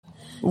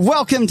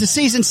Welcome to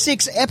Season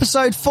 6,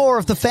 Episode 4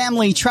 of the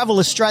Family Travel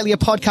Australia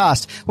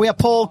podcast. We are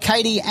Paul,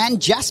 Katie and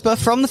Jasper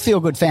from the Feel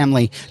Good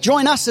family.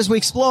 Join us as we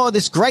explore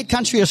this great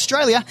country,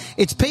 Australia,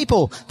 its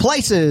people,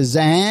 places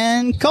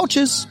and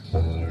cultures.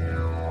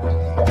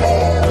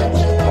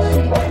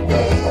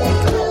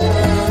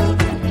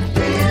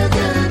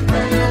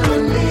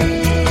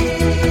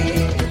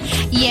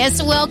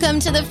 Yes, welcome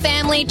to the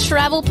Family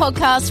Travel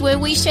Podcast, where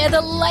we share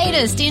the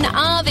latest in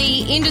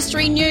RV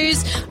industry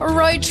news,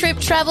 road trip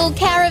travel,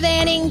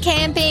 caravanning,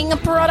 camping,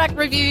 product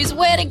reviews,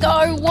 where to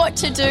go, what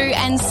to do,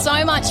 and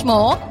so much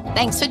more.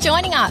 Thanks for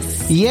joining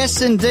us.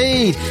 Yes,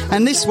 indeed.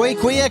 And this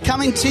week we are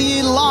coming to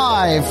you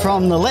live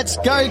from the Let's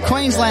Go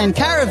Queensland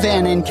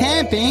Caravan and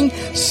Camping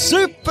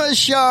Super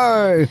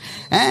Show.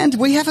 And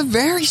we have a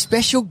very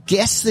special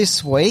guest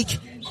this week,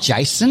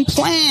 Jason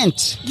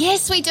Plant.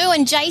 Yes, we do.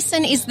 And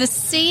Jason is the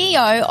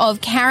CEO of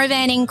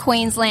Caravanning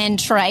Queensland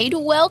Trade.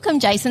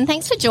 Welcome, Jason.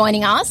 Thanks for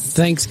joining us.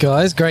 Thanks,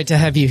 guys. Great to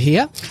have you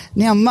here.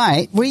 Now,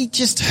 mate, we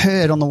just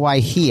heard on the way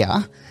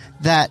here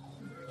that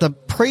the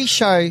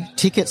pre-show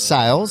ticket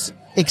sales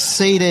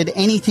exceeded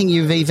anything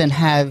you've even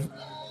had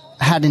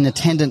in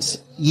attendance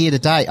year to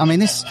date. I mean,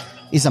 this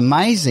is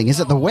amazing.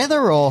 Is it the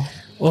weather or...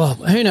 Well,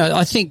 who knows?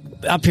 I think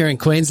up here in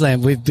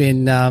Queensland, we've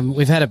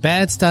had a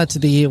bad start to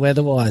the year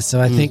weather-wise. So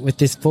I think with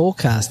this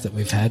forecast that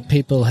we've had,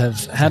 people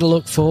have had a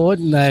look forward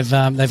and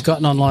they've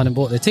gotten online and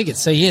bought their tickets.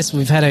 So yes,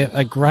 we've had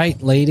a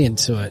great lead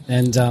into it.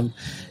 And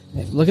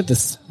look at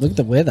this, look at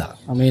the weather.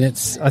 I mean,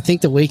 I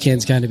think the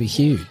weekend's going to be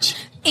huge.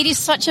 It is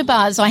such a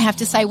buzz, I have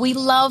to say. We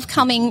love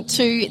coming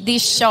to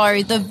this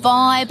show, the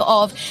vibe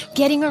of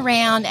getting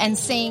around and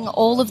seeing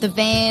all of the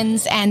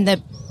vans and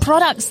the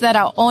products that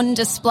are on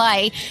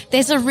display.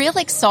 There's a real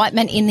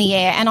excitement in the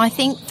air, and I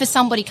think for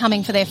somebody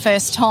coming for their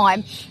first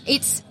time,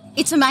 it's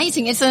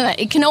amazing.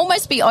 It can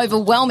almost be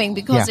overwhelming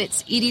because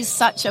it is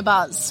such a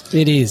buzz.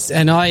 It is.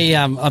 And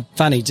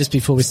funny, just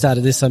before we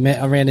started this, I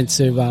ran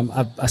into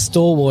a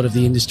stalwart of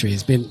the industry.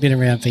 He's been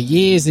around for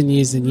years and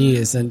years and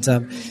years, and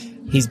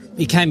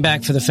he came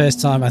back for the first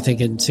time, I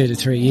think, in 2 to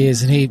 3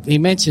 years, and he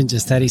mentioned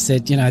just that. He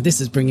said,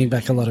 this is bringing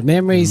back a lot of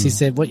memories. He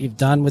said, what you've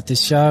done with the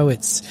show,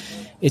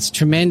 it's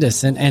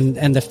tremendous,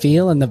 and the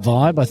feel and the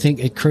vibe, I think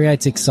it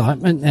creates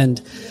excitement,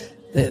 and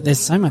there's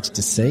so much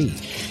to see.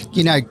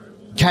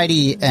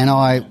 Katie and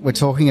I were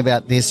talking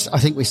about this. I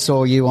think we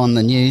saw you on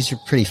the news. You're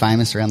pretty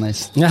famous around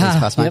these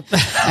parts, mate.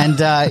 Yep.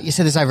 And you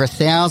said there's over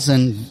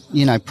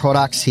 1,000,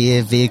 products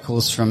here,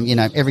 vehicles from,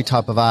 every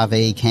type of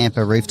RV,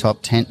 camper,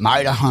 rooftop tent,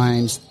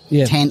 motorhomes,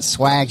 tents,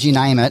 swags, you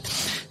name it.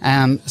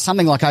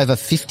 Something like over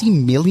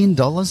 $50 million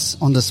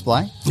on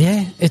display.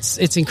 Yeah,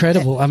 it's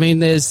incredible. I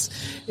mean, it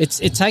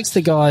takes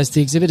the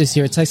exhibitors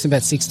here, it takes them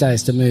about 6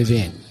 days to move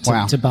in,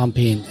 to bump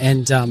in.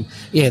 And,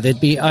 there'd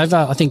be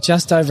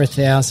just over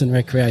 1,000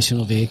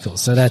 recreational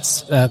vehicles. So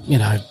that's,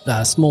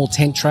 small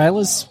tent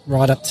trailers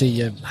right up to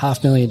your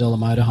 $500,000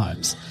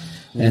 motorhomes.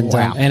 And,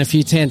 and a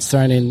few tents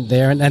thrown in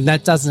there. And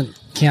that doesn't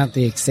count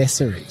the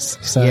accessories.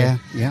 So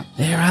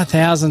there are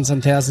thousands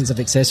and thousands of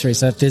accessories.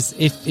 So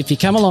if you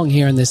come along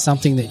here and there's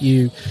something that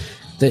you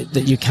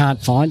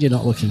can't find, you're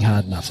not looking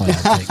hard enough, I don't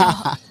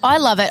think. I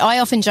love it. I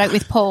often joke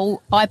with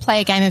Paul, I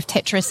play a game of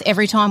Tetris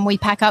every time we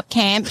pack up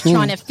camp,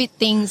 trying to fit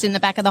things in the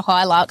back of the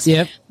Hilux.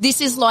 Yep. This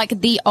is like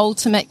the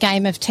ultimate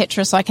game of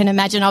Tetris I can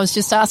imagine. I was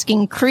just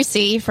asking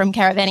Chrissy from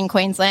Caravanning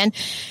Queensland.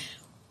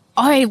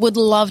 I would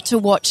love to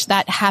watch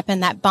that happen,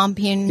 that bump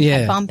in,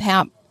 that bump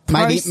out.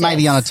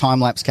 Maybe on a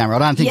time-lapse camera. I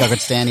don't think I could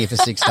stand here for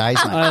 6 days,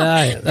 mate.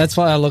 I know. That's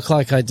why I look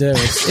like I do.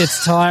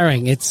 It's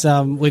tiring. It's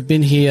we've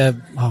been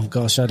here, I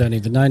don't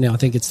even know now. I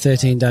think it's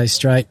 13 days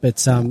straight,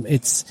 but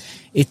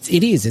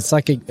it is. It's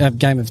like a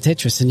game of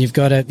Tetris, and you've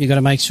got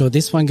to make sure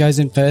this one goes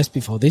in first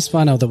before this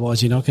one,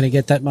 otherwise you're not going to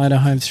get that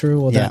motorhome through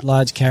or that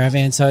large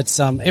caravan. So it's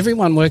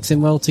everyone works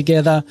in well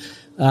together.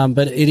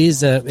 But it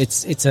is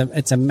it's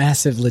a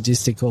massive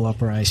logistical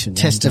operation.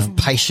 Test of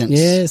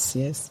patience.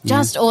 Yes.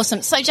 Just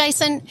awesome. So,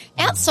 Jason,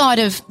 outside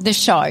of the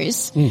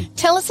shows,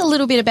 tell us a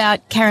little bit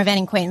about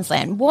Caravanning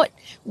Queensland. What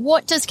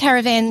does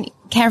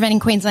Caravanning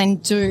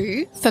Queensland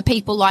do for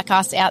people like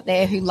us out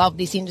there who love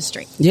this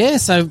industry? Yeah,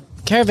 so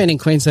Caravanning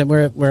Queensland,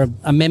 we're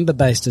a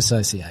member-based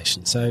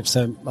association. So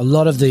a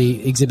lot of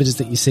the exhibitors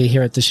that you see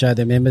here at the show,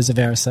 they're members of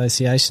our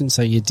association.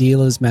 So your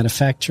dealers,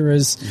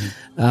 manufacturers,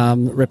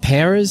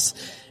 repairers.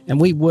 And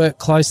we work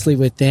closely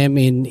with them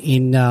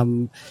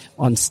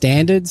on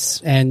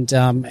standards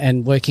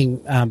and working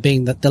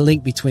being the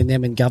link between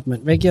them and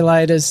government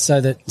regulators,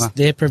 so that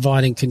they're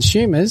providing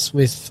consumers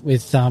with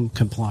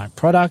compliant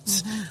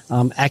products,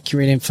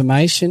 accurate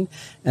information,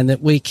 and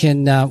that we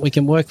can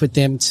work with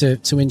them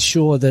to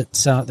ensure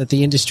that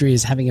the industry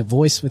is having a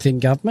voice within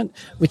government,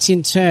 which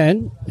in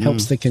turn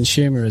helps the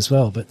consumer as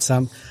well. But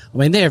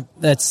we're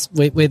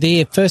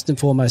there first and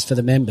foremost for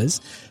the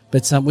members.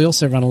 But we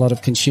also run a lot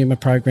of consumer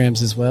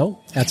programs as well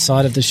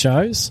outside of the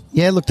shows.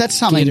 Yeah, look, that's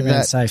something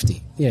around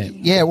safety.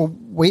 Yeah. Well,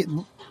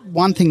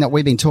 one thing that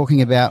we've been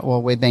talking about,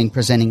 we've been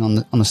presenting on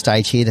the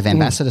stage here, the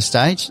Ambassador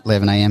stage,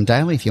 11 a.m.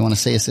 daily, if you want to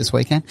see us this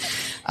weekend,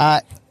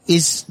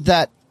 is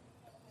that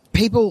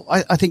people,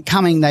 I think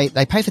coming,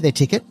 they pay for their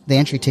ticket, the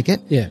entry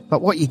ticket. Yeah.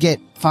 But what you get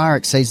far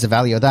exceeds the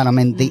value of that. I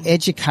mean, the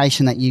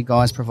education that you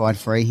guys provide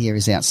free here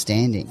is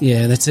outstanding.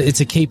 Yeah, it's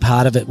a key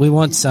part of it. We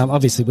want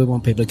obviously we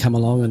want people to come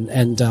along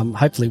and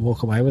hopefully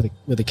walk away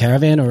with a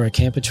caravan or a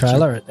camper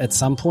trailer at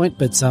some point.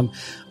 But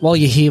while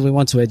you're here, we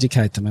want to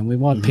educate them, and we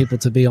want people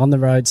to be on the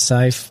road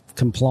safe,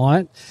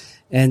 compliant.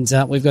 And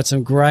we've got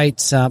some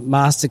great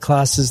master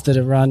classes that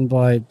are run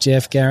by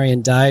Jeff, Gary,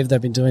 and Dave.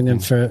 They've been doing them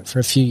for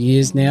a few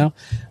years now.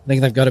 I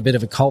think they've got a bit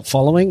of a cult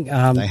following.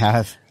 They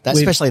have,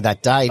 especially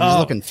that Dave. He's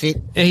looking fit.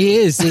 He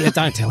is. Yeah,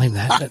 don't tell him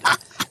that.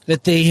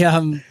 But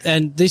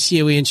and this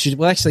year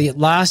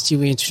last year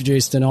we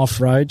introduced an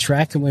off-road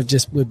track, and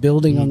we're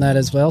building on that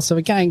as well. So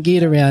we're getting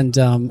geared around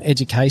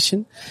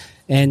education,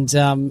 and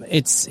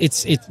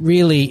it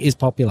really is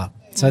popular.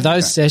 So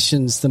those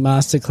sessions, the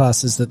master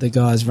classes that the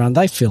guys run,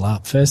 they fill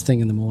up first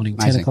thing in the morning,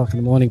 Amazing. 10 o'clock in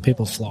the morning,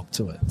 people flock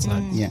to it. So,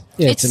 yeah,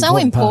 it's so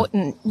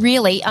important,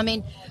 really. I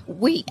mean,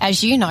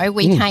 as you know,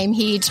 we came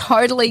here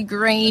totally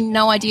green,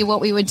 no idea what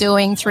we were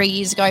doing 3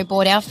 years ago,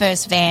 bought our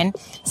first van.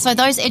 So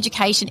those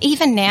education,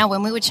 even now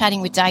when we were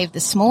chatting with Dave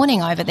this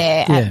morning over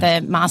there at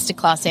the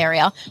masterclass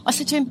area, I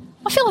said to him,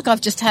 I feel like I've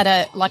just had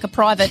a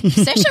private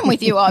session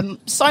with you. I'm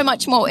so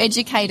much more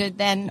educated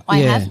than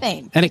I have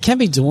been. And it can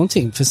be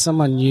daunting for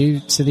someone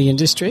new to the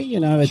industry. You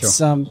know, it's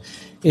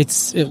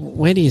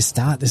where do you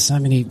start? There's so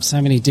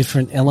many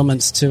different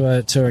elements to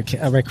a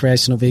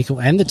recreational vehicle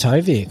and the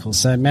tow vehicle.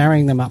 So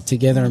marrying them up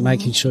together and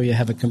making sure you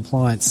have a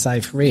compliant,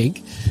 safe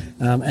rig,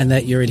 and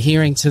that you're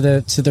adhering to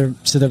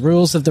the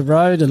rules of the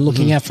road and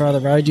looking out for other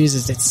road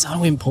users. It's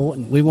so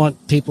important. We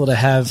want people to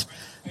have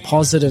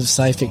positive,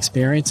 safe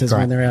experiences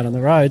when they're out on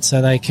the road,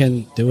 so they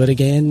can do it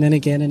again and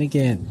again and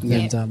again.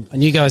 Yeah.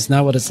 And you guys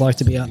know what it's like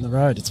to be out on the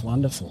road. It's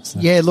wonderful.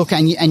 So. Yeah, look,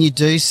 and you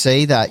do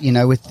see that, you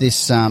know, with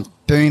this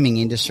booming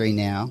industry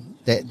now,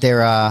 that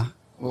there are,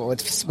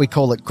 we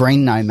call it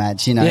green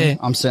nomads, you know. Yeah.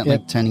 I'm certainly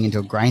turning into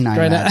a grey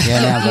nomad.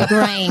 You're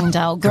greying,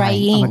 Dale,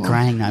 greying. I'm a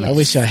greying nomad. I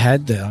wish I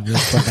had that. I've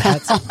just got the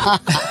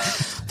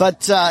hats.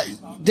 But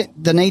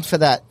the need for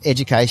that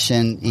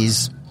education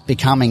is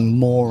becoming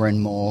more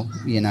and more,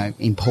 you know,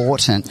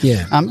 important.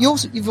 Yeah.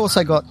 You've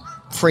also got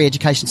free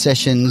education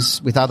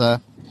sessions with other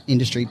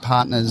industry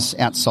partners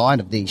outside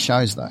of these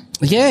shows, though.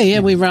 Yeah.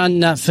 We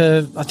run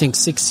for, I think,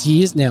 6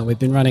 years now. We've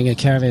been running a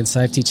caravan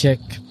safety check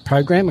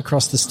program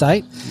across the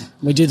state.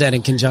 We do that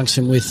in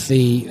conjunction with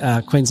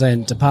the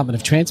Queensland Department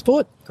of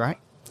Transport. Great.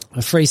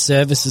 A free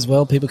service as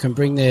well. People can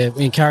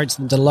we encourage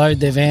them to load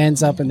their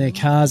vans up in their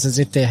cars as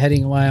if they're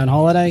heading away on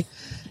holiday.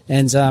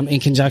 And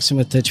in conjunction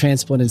with the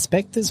transport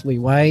inspectors, we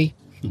weigh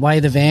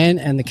the van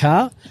and the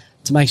car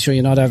to make sure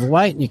you're not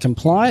overweight and you're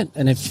compliant.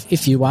 And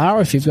if you are,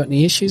 or if you've got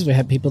any issues, we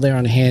have people there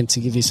on hand to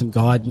give you some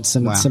guidance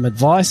and some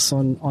advice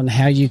on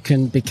how you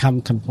can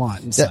become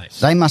compliant and safe.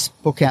 They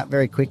must book out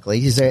very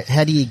quickly.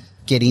 How do you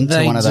get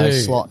into one of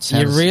those slots?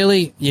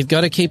 You've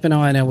got to keep an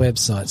eye on our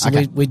website. So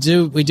we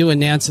do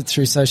announce it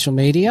through social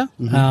media,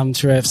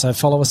 so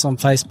follow us on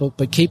Facebook,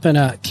 but keep an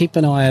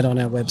eye out on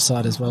our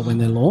website as well when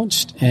they're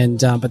launched. And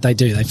but they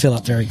fill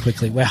up very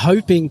quickly. We're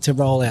hoping to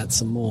roll out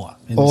some more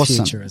in the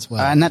future as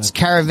well. And that's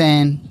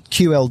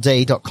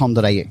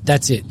caravanqld.com.au.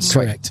 That's it.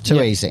 Correct.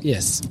 Too easy.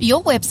 Yes.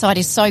 Your website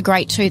is so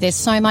great too. There's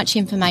so much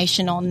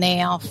information on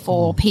there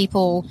for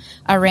people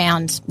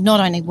around not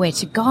only where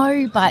to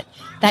go, but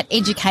that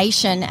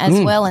education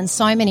as well, and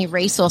so many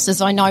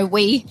resources. I know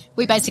we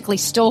basically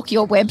stalk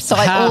your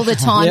website all the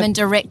time and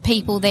direct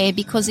people there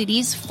because it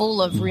is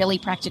full of really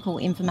practical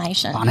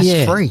information. And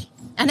it's free.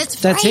 And it's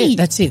free.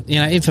 That's it.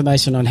 You know,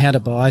 information on how to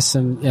buy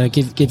some,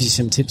 gives you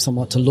some tips on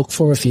what to look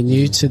for if you're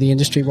new to the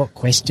industry, what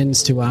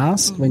questions to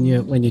ask when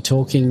you're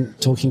talking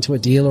to a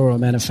dealer or a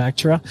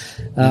manufacturer,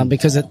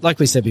 because like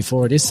we said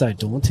before, it is so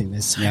daunting.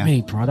 There's so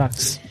many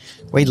products.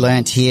 We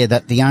learnt here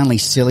that the only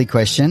silly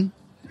question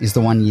is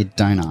the one you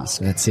don't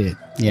ask. That's it.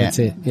 Yeah. That's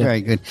it. Yeah.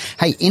 Very good.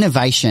 Hey,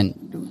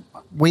 innovation.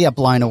 We are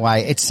blown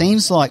away. It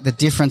seems like the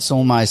difference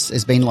almost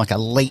has been like a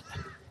leap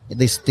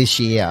this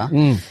year.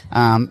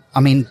 I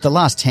mean, the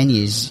last 10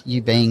 years,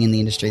 you being in the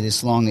industry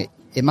this long,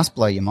 it must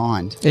blow your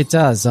mind. It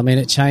does. I mean,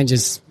 it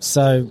changes.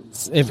 So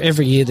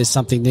every year there's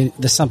something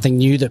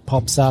new that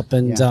pops up,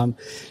 and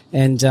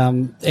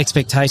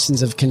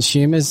expectations of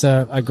consumers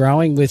are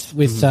growing with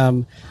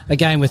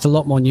again, with a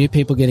lot more new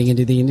people getting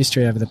into the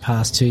industry over the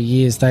past 2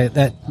 years.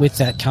 With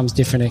that comes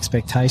different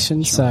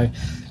expectations. Sure. So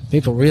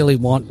people really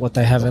want what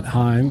they have at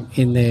home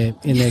in their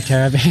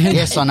caravan.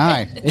 Yes, I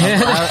know.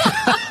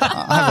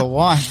 I have a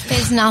wife.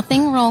 There's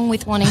nothing wrong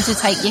with wanting to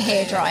take your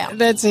hairdryer.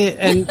 That's it.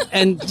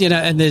 And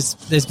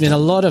there's been a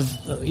lot of,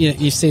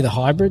 you see the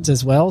hybrids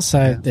as well.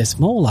 So they're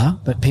smaller,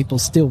 but people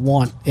still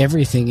want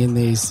everything in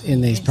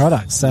these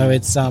products. So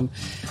it's our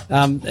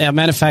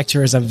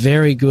manufacturers are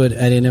very good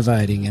at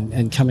innovating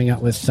and coming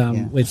up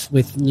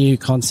with new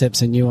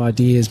concepts and new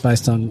ideas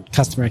based on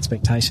customer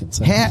expectations.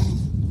 So.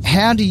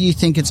 How do you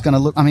think it's going to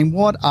look? I mean,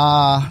 what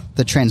are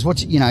the trends?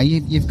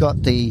 You've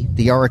got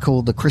the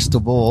oracle, the crystal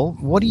ball.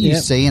 What do you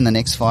see in the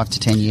next 5 to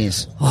 10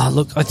 years? Oh,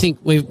 look, I think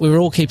we're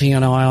all keeping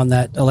an eye on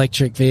that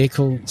electric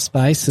vehicle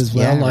space as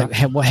well.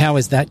 Yeah, like, how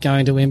is that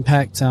going to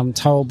impact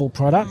towable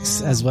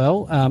products as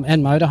well,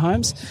 and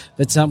motorhomes?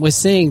 But we're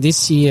seeing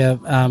this year,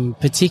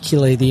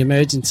 particularly the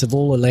emergence of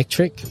all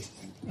electric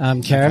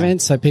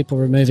caravans. So people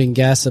removing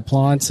gas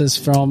appliances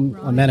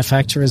from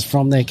manufacturers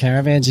from their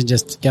caravans and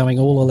just going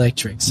all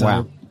electric.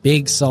 So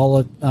big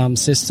solar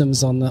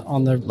systems on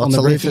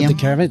the roof of the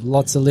caravan,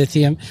 lots of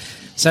lithium,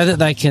 so that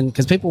they can,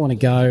 because people want to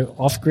go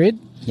off grid.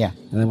 Yeah,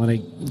 and they want to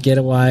get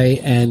away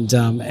and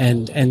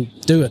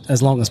do it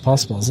as long as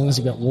possible. As long as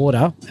you've got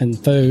water and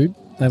food,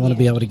 they want to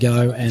be able to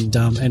go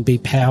and be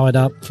powered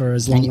up for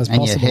as long as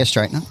possible. And your hair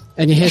straightener.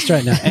 And your hair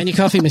straightener. And your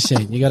coffee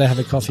machine. You got to have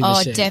a coffee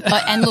machine.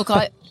 And look,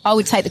 I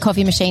would take the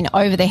coffee machine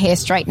over the hair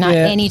straightener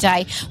any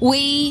day.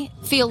 We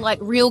feel like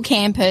real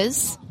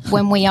campers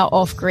when we are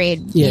off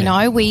grid. Yeah. You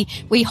know,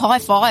 we high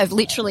five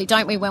literally,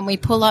 don't we, when we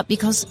pull up,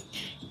 because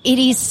it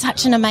is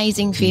such an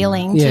amazing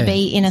feeling to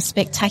be in a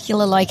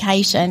spectacular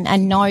location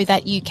and know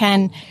that you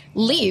can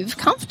live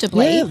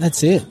comfortably. Yeah,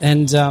 that's it.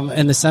 And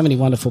there's so many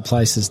wonderful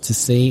places to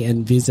see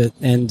and visit.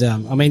 And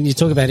I mean, you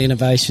talk about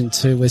innovation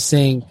too. We're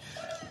seeing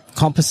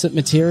composite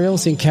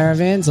materials in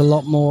caravans, a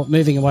lot more,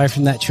 moving away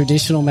from that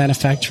traditional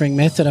manufacturing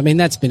method. I mean,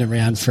 that's been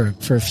around for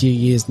a few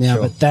years now,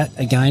 but that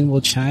again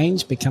will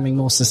change, becoming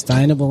more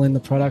sustainable in the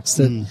products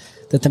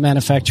that the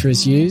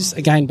manufacturers use,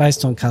 again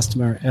based on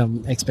customer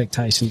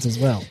expectations as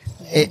well.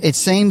 It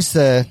seems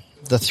the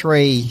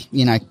three,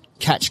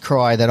 catch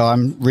cry that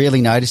I'm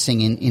really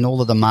noticing in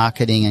all of the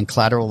marketing and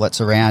collateral that's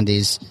around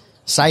is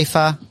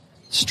safer,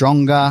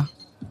 stronger,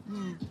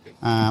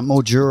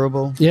 more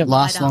durable,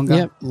 last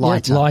longer,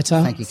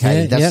 lighter. Thank you,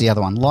 Katie. That's the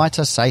other one.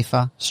 Lighter,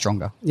 safer,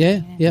 stronger.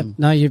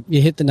 No, you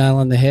hit the nail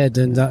on the head,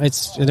 and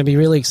it's going to be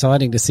really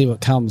exciting to see what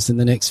comes in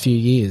the next few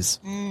years.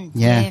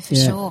 For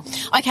sure.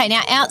 Okay,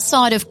 now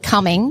outside of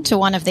coming to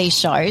one of these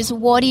shows,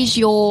 what is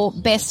your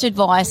best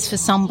advice for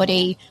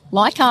somebody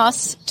like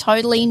us,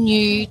 totally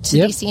new to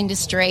this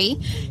industry,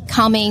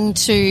 coming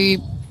to,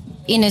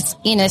 in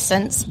a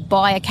sense,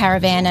 buy a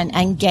caravan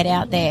and get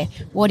out there?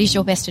 What is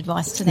your best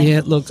advice to them?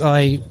 Yeah, look,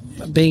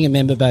 being a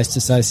member-based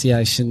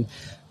association,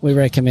 we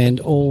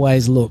recommend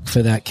always look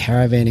for that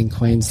Caravan in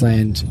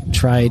Queensland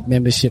trade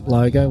membership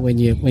logo when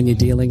you're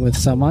dealing with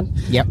someone.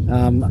 Yep.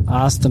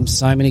 Ask them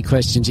so many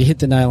questions. You hit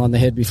the nail on the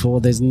head before.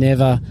 There's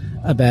never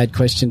a bad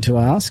question to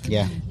ask.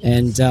 Yeah.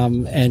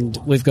 And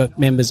we've got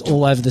members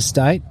all over the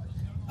state.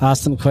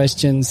 Ask them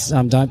questions.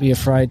 Don't be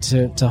afraid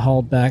to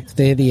hold back.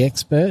 They're the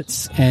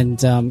experts.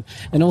 And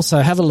also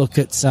have a look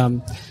at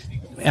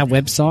our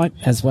website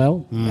as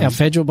well. Our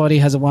federal body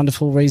has a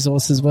wonderful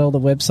resource as well, the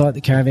website,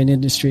 the Caravan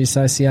Industry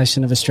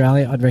Association of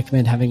Australia. I'd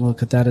recommend having a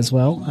look at that as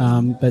well.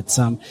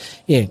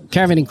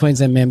 Caravan in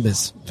Queensland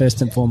members,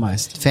 first and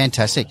foremost.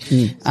 Fantastic.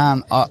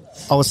 I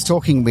was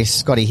talking with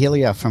Scotty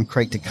Hillier from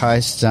Creek to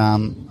Coast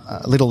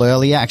a little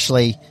earlier.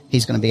 Actually,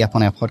 he's going to be up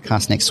on our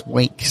podcast next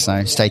week,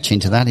 so stay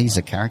tuned to that. He's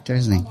a character,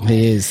 isn't he?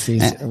 He is.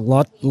 He's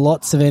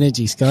lots of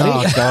energy, Scotty.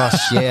 Oh,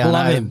 gosh, yeah.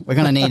 Love him. We're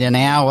going to need an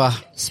hour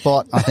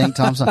spot, I think,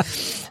 Thompson.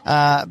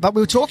 But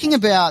we were talking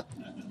about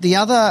the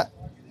other,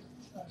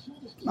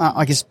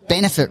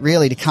 benefit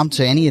really to come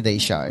to any of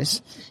these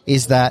shows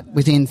is that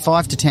within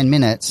 5 to 10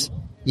 minutes,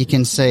 you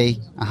can see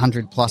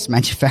 100 plus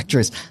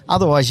manufacturers.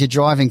 Otherwise, you're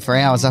driving for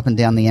hours up and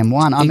down the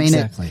M1.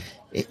 Exactly.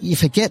 You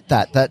forget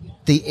that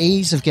the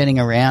ease of getting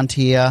around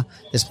here,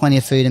 there's plenty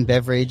of food and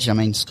beverage. I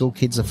mean, school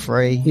kids are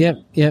free.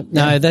 Yep.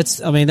 No, that's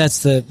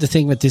the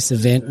thing with this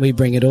event. We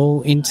bring it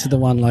all into the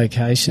one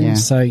location,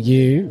 so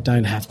you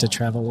don't have to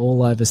travel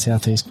all over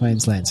Southeast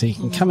Queensland. So you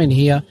can come in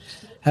here,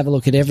 have a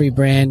look at every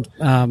brand,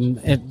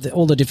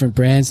 all the different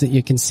brands that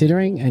you're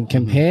considering and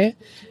compare.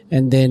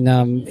 And then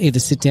either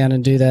sit down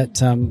and do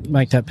that,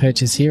 make that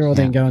purchase here, or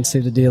then go and see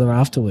the dealer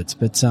afterwards.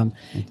 But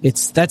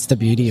that's the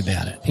beauty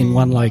about it in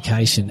one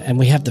location, and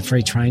we have the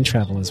free train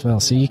travel as well.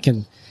 So you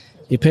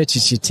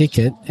purchase your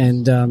ticket,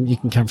 and you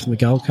can come from the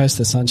Gold Coast,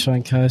 the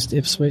Sunshine Coast,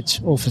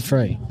 Ipswich, all for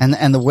free.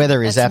 And the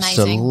weather is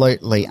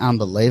absolutely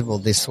unbelievable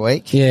this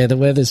week. Yeah, the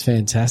weather's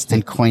fantastic.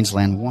 And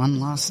Queensland won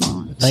last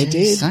night. They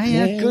did. How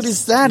good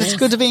is that? Yes. It's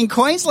good to be in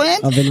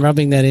Queensland. I've been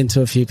rubbing that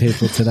into a few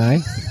people today.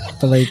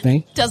 Believe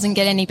me. Doesn't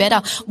get any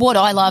better. What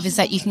I love is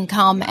that you can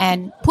come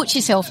and put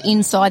yourself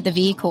inside the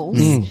vehicles,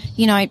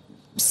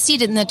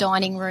 sit in the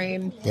dining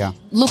room,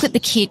 look at the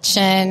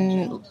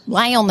kitchen,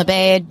 lay on the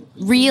bed,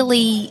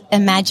 really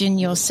imagine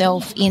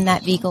yourself in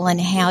that vehicle and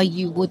how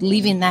you would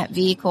live in that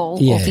vehicle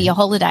or for your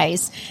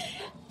holidays.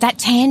 That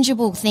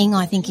tangible thing,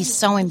 I think, is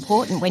so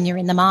important when you're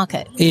in the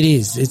market. It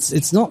is.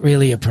 It's not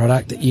really a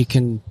product that you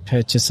can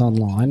purchase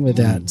online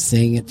without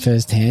seeing it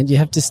firsthand. You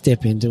have to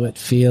step into it,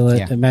 feel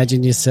it,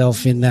 imagine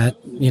yourself in that,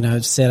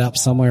 set up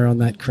somewhere on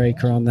that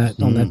creek or on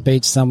that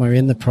beach somewhere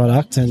in the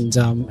product, and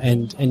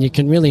you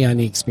can really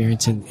only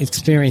experiencing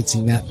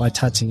that by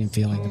touching and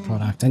feeling the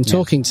product and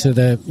talking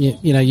to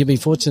you'll be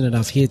fortunate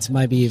enough here to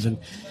maybe even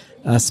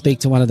speak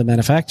to one of the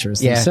manufacturers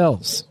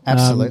themselves,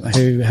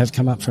 who have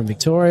come up from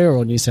Victoria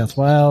or New South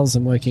Wales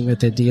and working with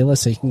their dealer,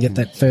 so you can get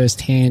that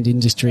first-hand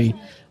industry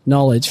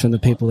knowledge from the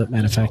people that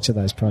manufacture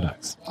those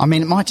products. I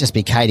mean, it might just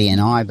be Katie and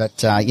I,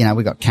 but,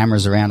 we've got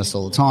cameras around us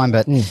all the time,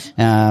 but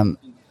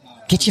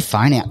get your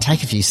phone out,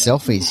 take a few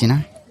selfies,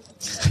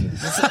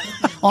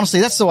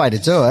 Honestly, that's the way to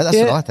do it. That's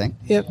what I think.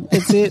 Yep,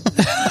 that's it.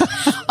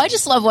 I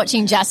just love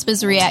watching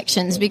Jasper's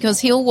reactions because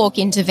he'll walk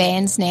into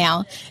vans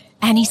now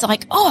and he's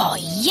like, oh,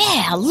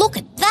 yeah, look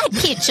at that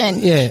kitchen.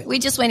 Yeah. We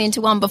just went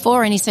into one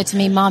before and he said to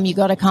me, Mum, you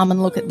got to come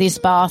and look at this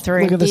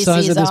bathroom. Look at the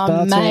size of this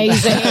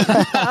amazing.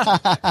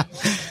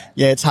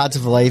 Yeah, it's hard to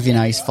believe,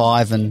 he's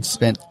 5 and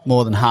spent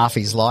more than half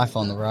his life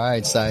on the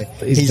road. So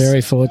he's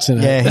very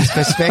fortunate. Yeah, his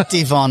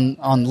perspective on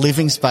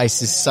living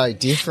space is so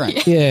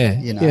different. Yeah.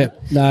 Yeah.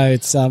 No,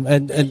 it's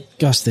and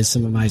gosh, there's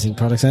some amazing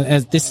products.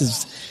 And this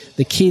is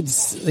the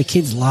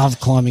kids love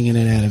climbing in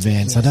and out of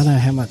vans. I don't know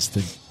how much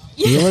the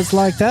dealers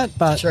like that,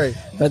 but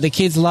the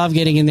kids love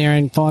getting in there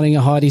and finding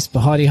a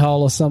hidey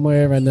hole or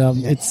somewhere, and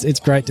it's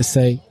great to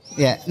see.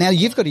 Yeah. Now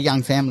you've got a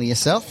young family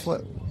yourself.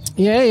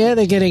 Yeah,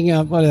 they're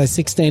getting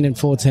 16 and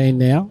 14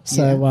 now,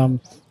 so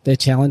they're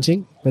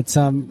challenging. But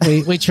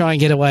we try and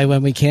get away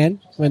when we can,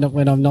 when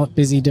I'm not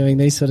busy doing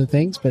these sort of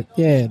things. But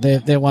yeah,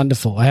 they're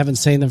wonderful. I haven't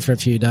seen them for a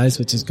few days,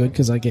 which is good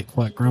because I get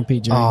quite grumpy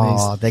during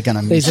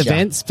these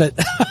events. But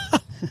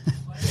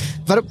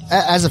but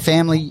as a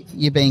family,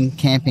 you've been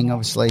camping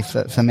obviously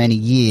for many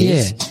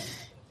years. Yeah.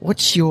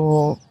 What's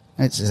your?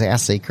 This is our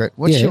secret.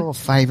 What's your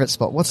favourite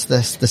spot? What's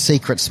the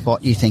secret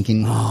spot you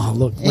thinking? Oh,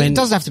 look, it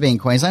doesn't have to be in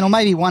Queensland, or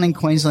maybe one in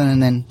Queensland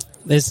and then.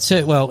 There's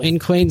two. Well, in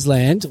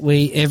Queensland,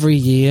 every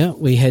year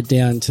we head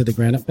down to the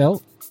Granite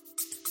Belt.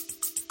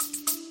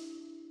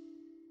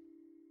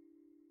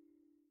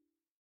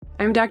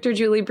 I'm Dr.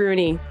 Julie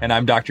Bruni. And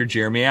I'm Dr.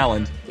 Jeremy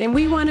Allen. And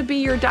we want to be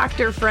your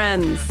doctor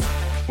friends.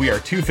 We are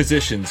two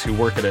physicians who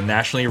work at a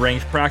nationally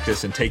ranked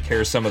practice and take care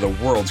of some of the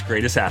world's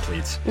greatest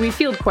athletes. We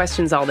field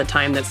questions all the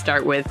time that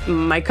start with,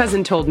 my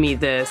cousin told me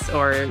this,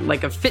 or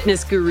like a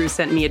fitness guru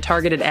sent me a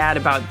targeted ad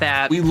about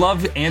that. We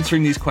love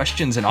answering these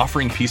questions and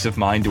offering peace of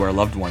mind to our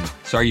loved ones.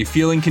 So are you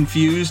feeling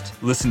confused?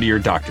 Listen to your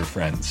doctor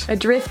friends.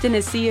 Adrift in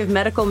a sea of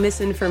medical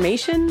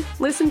misinformation?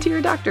 Listen to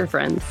your doctor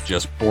friends.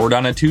 Just bored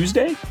on a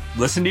Tuesday?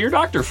 Listen to your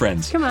doctor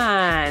friends. Come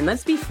on,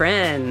 let's be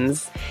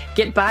friends.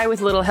 Get by with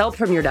a little help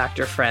from your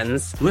doctor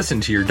friends. Listen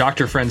to your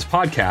Doctor Friends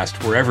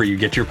podcast wherever you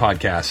get your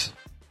podcasts.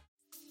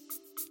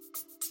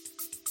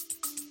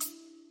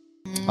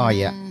 Oh,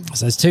 yeah.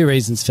 So there's two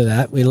reasons for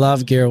that. We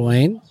love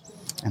Girrawheen.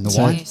 And the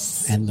wine.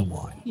 Yes. And the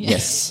wine.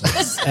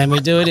 Yes. And we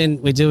do it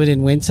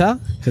in winter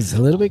because it's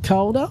a little bit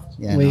colder.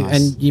 Yeah, nice.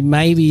 And you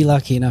may be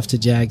lucky enough to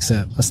jag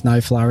a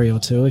snow flurry or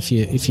two if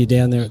you're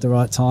down there at the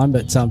right time.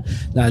 But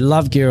no,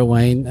 love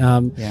Girrawheen.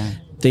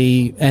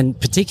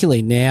 And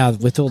particularly now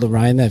with all the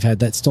rain they've had,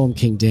 that Storm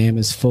King Dam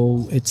is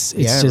full. It's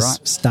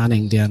just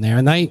stunning down there.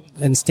 And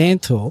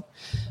Stanthorpe,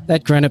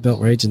 that Granite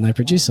Belt region, they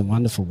produce some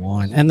wonderful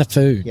wine and the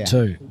food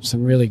too,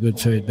 some really good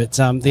food. But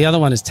the other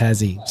one is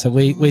Tassie. So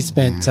we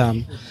spent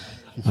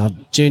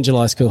June,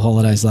 July school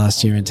holidays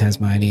last year in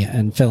Tasmania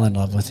and fell in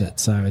love with it.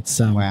 So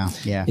it's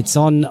it's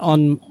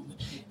on.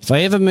 If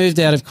I ever moved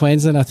out of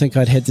Queensland, I think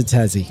I'd head to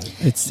Tassie.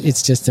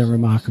 It's just a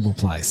remarkable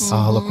place.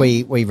 Oh, look,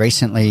 we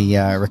recently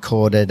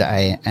recorded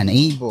an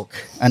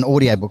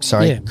audiobook,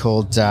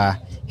 called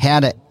How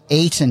to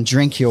Eat and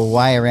Drink Your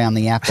Way Around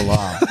the Apple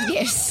Isle.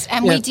 Yes,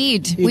 and we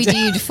did. We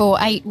did for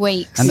 8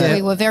 weeks. And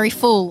we were very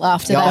full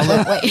after that,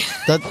 weren't we?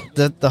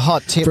 The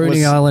hot tip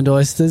Bruning Island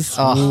oysters.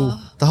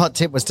 The hot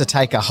tip was to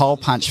take a hole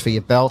punch for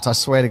your belt. I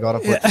swear to God, I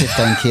put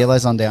 15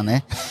 kilos on down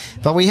there.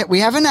 But we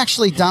haven't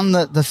actually done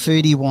the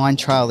foodie wine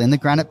trail in the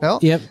Granite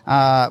Belt. Yep.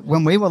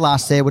 When we were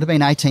last there, it would have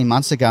been 18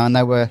 months ago, and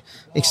they were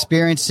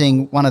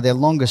experiencing one of their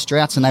longest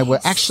droughts, and they were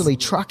actually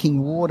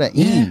trucking water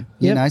in.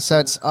 You know, so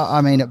it's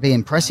it'd be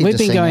impressive. We've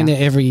been going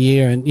there every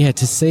year, and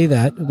to see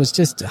that, it was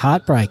just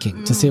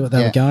heartbreaking to see what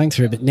they were going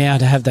through. But now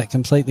to have that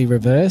completely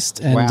reversed,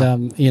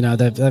 and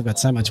they've got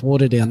so much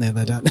water down there,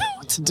 they don't know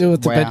what to do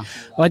with it.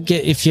 But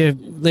if you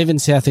live in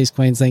southeast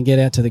Queensland, get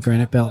out to the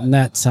Granite Belt, and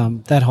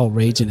that whole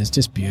region is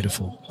just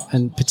beautiful,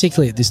 and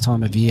particularly at this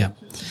time of year.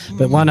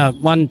 But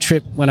one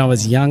trip when I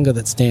was younger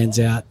that stands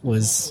out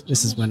this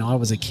is when I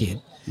was a kid.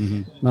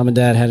 Mum and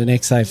Dad had an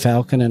XA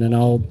Falcon and an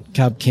old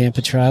Cub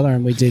camper trailer,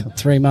 and we did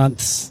 3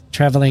 months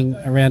travelling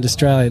around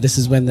Australia. This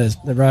is when the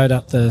road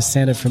up the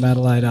centre from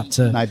Adelaide up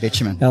to no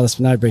bitumen,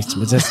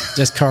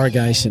 just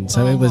corrugation.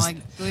 So it was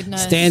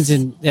stands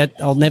in.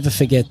 I'll never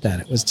forget that.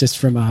 It was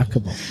just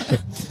remarkable.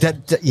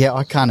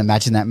 I can't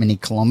imagine that many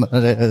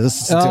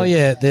kilometres.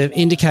 The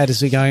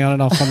indicators were going on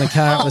and off on the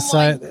car. It was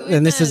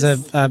and this is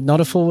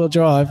not a 4-wheel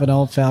drive, an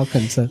old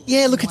Falcon. So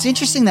look, it's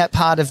interesting that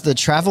part of the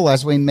travel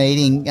as we're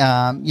meeting,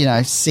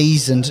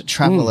 seasoned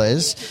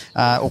travellers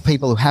or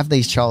people who have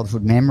these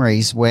childhood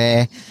memories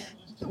where.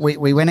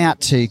 We went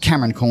out to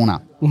Cameron Corner.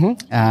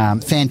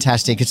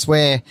 Fantastic. It's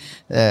where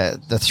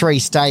the 3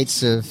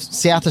 states of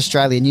South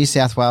Australia, New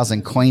South Wales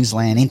and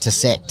Queensland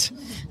intersect.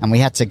 And we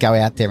had to go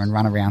out there and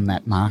run around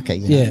that marker.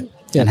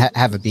 and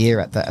have a beer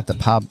at the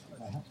pub,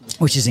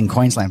 which is in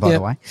Queensland, by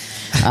the way.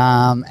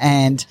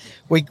 And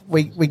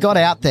we got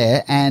out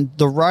there, and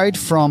the road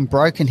from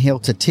Broken Hill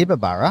to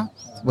Tibooburra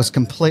was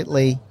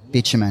completely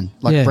bitumen,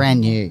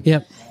 brand new.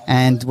 Yep.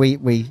 And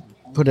we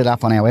put it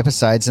up on our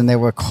episodes, and there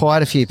were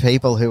quite a few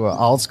people who were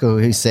old school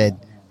who said,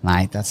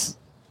 mate,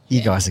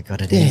 you guys have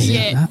got it easy.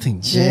 Yeah,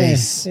 nothing.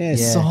 Jeez. Yeah,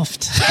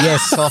 soft. Yeah,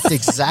 soft,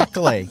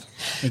 exactly.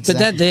 But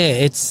that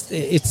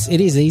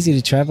it is easy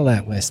to travel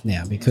out west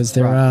now because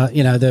there are,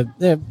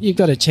 you've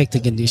got to check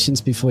the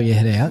conditions before you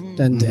head out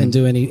and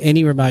do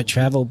any remote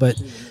travel. But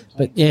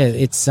yeah,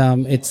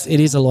 it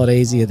is a lot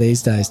easier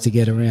these days to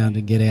get around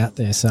and get out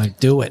there. So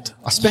do it.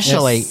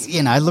 Especially,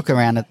 look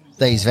around at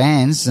these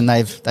vans, and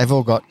they've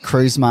all got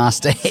Cruise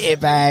Master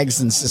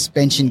airbags and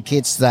suspension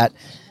kits that.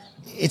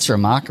 It's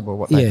remarkable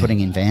what they're putting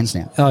in vans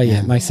now. Oh, yeah.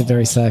 It makes it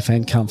very safe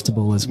and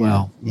comfortable as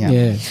well.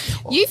 Yeah.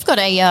 You've got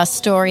a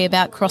story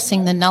about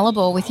crossing the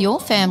Nullarbor with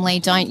your family,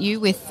 don't you,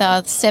 with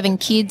 7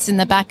 kids in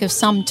the back of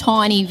some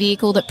tiny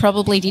vehicle that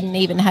probably didn't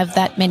even have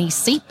that many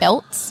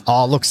seatbelts.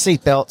 Oh, look,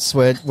 seatbelts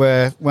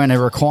weren't a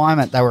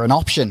requirement. They were an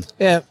option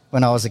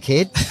when I was a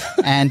kid.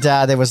 And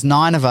there was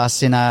 9 of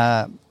us in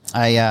a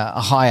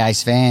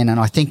high-ace van,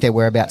 and I think there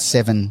were about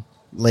 7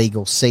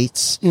 legal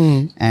seats,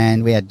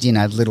 and we had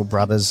little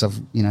brothers of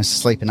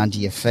sleeping under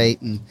your feet,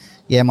 and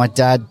my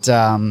dad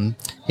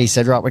he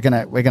said, right,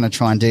 we're gonna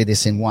try and do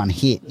this in one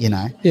hit,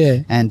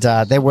 and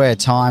there were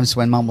times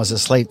when Mum was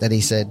asleep that he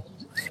said,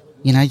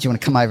 do you want to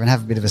come over and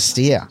have a bit of a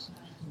steer?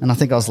 And I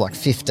think I was like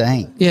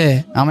 15.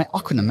 Yeah, I mean, I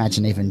couldn't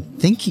imagine even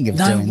thinking of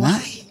doing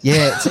that.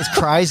 Yeah, it's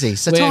crazy.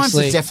 So times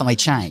have definitely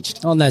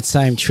changed. On that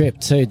same trip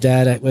too,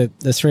 Dad, with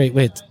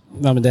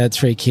Mum and Dad,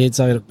 3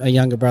 kids. I got a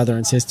younger brother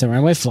and sister,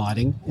 and we're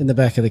fighting in the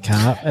back of the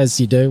car, as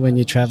you do when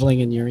you're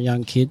travelling and you're a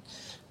young kid.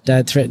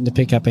 Dad threatened to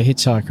pick up a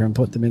hitchhiker and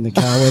put them in the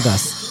car with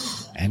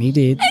us. And he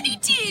did.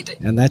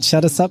 And that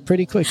shut us up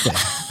pretty quickly.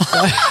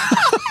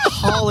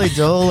 Holy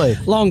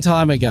dooly. Long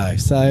time ago.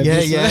 So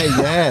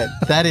Yeah.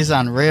 That is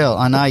unreal.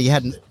 I know you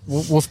hadn't...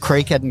 Wolf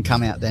Creek hadn't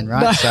come out then,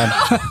 right? So,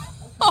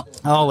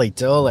 holy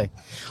dooly.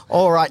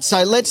 All right,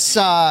 so let's...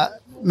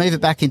 move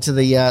it back into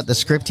the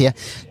script here.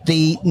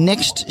 The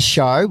next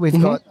show we've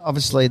got,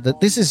 obviously,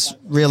 this is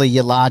really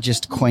your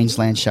largest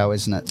Queensland show,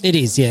 isn't it? It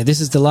is, yeah.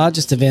 This is the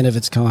largest event of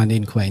its kind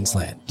in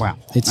Queensland. Wow,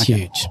 it's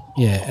huge,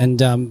 yeah.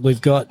 And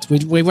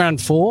we run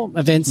 4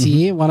 events a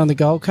year. One on the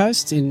Gold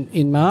Coast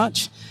in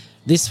March,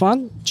 this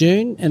one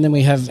June, and then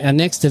we have our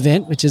next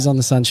event, which is on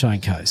the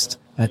Sunshine Coast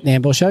at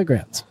Nambour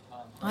Showgrounds.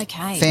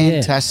 Okay.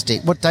 Fantastic.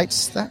 Yeah. What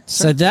date's that?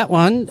 So that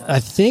one, I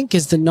think,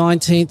 is the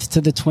 19th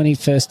to the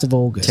 21st of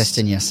August.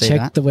 Testing you, see Check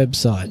that? the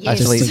website.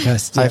 Yes.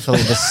 Hopefully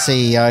the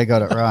CEO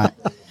got it right.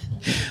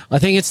 I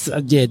think it's,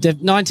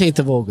 19th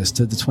of August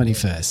to the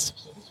 21st.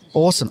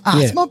 Awesome.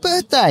 It's my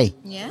birthday.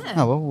 Yeah.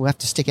 Oh, well, we'll have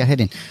to stick our head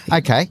in.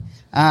 Okay.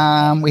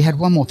 We had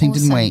one more thing,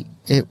 didn't we?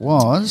 It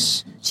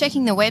was...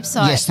 Checking the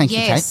website. Yes, thank you,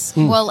 Kate.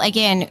 Well,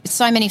 again,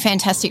 so many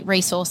fantastic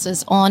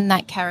resources on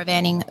that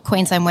Caravanning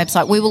Queensland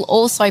website. We will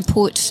also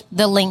put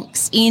the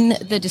links in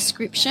the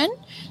description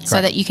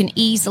so that you can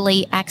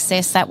easily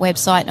access that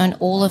website and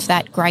all of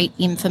that great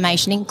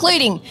information,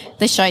 including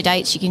the show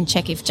dates. You can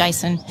check if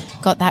Jason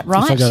got that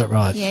right. If I got it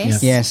right.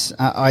 Yes. Yes.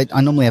 I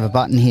normally have a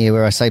button here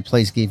where I say,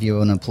 please give you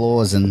an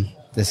applause, and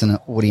there's an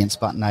audience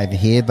button over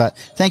here. But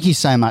thank you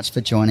so much for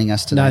joining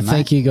us today, mate.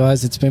 Thank you,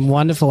 guys. It's been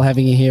wonderful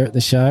having you here at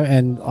the show,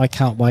 and I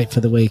can't wait for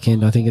the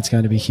weekend. I think it's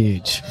going to be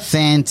huge.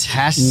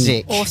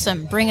 Fantastic.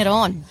 Awesome. Bring it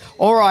on.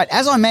 All right.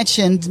 As I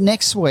mentioned,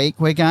 next week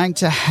we're going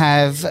to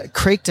have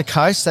Creek to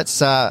Coast.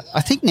 That's, I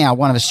think, now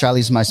one of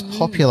Australia's most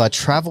popular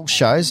travel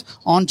shows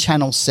on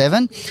Channel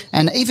 7.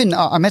 And even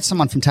I met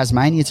someone from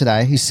Tasmania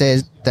today who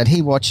says that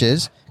he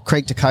watches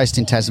Creek to Coast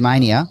in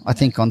Tasmania, I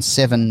think on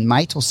 7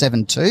 Mate or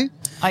 7/2.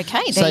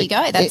 Okay, there you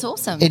go. That's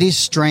awesome. It is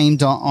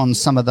streamed on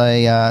some of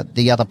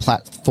the other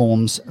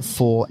platforms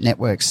for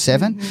Network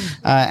 7.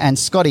 And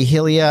Scotty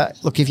Hillier,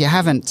 look, if you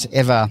haven't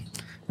ever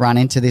run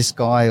into this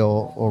guy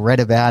or read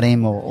about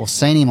him or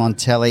seen him on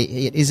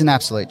telly, it is an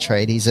absolute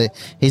treat.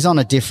 He's on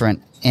a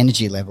different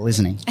energy level,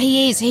 isn't he?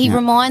 He is. He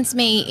reminds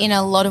me in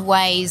a lot of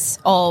ways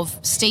of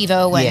Steve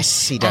Irwin.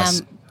 Yes, he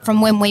does.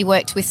 From when we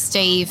worked with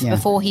Steve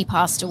before he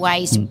passed away.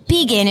 He's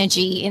big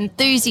energy,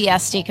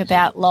 enthusiastic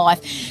about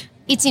life.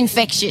 It's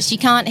infectious. You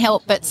can't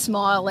help but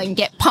smile and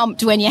get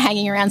pumped when you're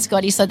hanging around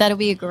Scotty. So that'll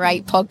be a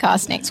great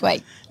podcast next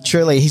week.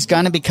 Truly, he's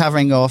going to be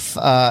covering off.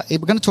 We're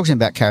going to talk to him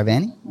about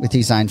caravanning with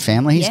his own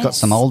family. He's got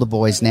some older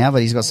boys now,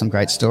 but he's got some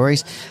great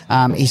stories.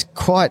 He's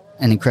quite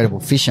an incredible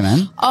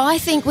fisherman. I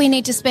think we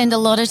need to spend a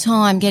lot of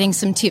time getting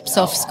some tips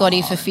off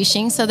Scotty for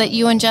fishing so that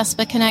you and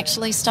Jasper can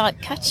actually start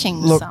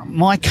catching some.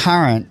 My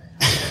current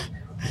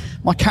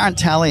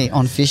tally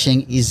on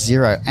fishing is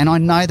 0. And I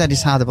know that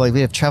is hard to believe.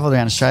 We have travelled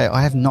around Australia.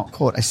 I have not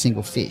caught a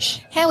single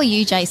fish. How are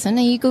you, Jason?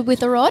 Are you good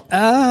with the rod?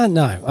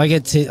 No. I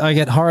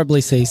get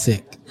horribly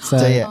seasick. So,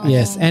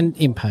 yes, and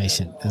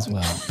impatient as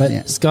well.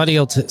 But Scotty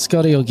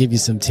will give you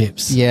some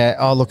tips. Yeah.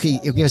 Oh, look,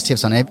 he'll give us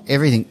tips on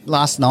everything.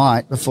 Last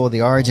night before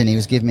the Origin, he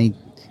was giving me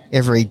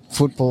every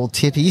football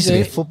tip. He used to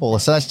be a footballer.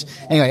 So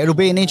anyway, it'll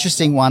be an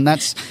interesting one.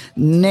 That's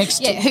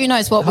next. Yeah, who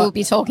knows what we'll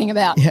be talking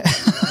about. Yeah.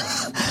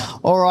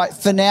 All right,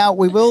 for now,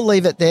 we will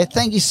leave it there.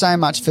 Thank you so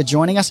much for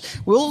joining us.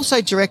 We'll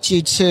also direct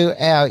you to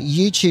our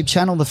YouTube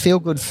channel, The Feel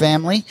Good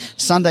Family,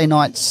 Sunday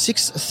night,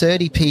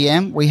 6:30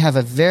 p.m. We have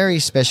a very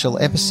special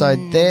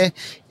episode there.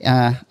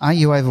 Are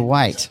you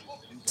overweight?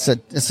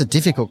 It's a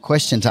difficult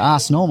question to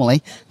ask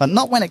normally, but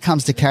not when it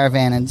comes to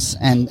caravan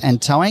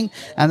and towing.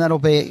 And that'll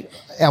be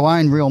our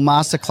own real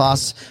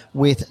masterclass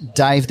with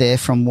Dave there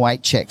from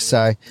Weight Check.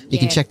 So you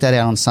can check that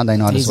out on Sunday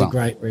night as well. He's a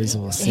great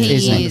resource.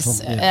 He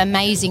is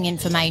amazing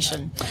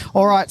information.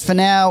 All right, for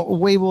now,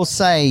 we will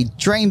say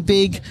dream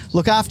big,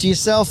 look after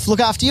yourself, look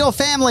after your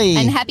family.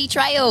 And happy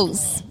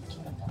trails.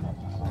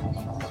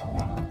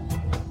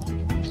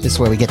 This is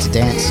where we get to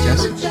dance,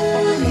 Jess.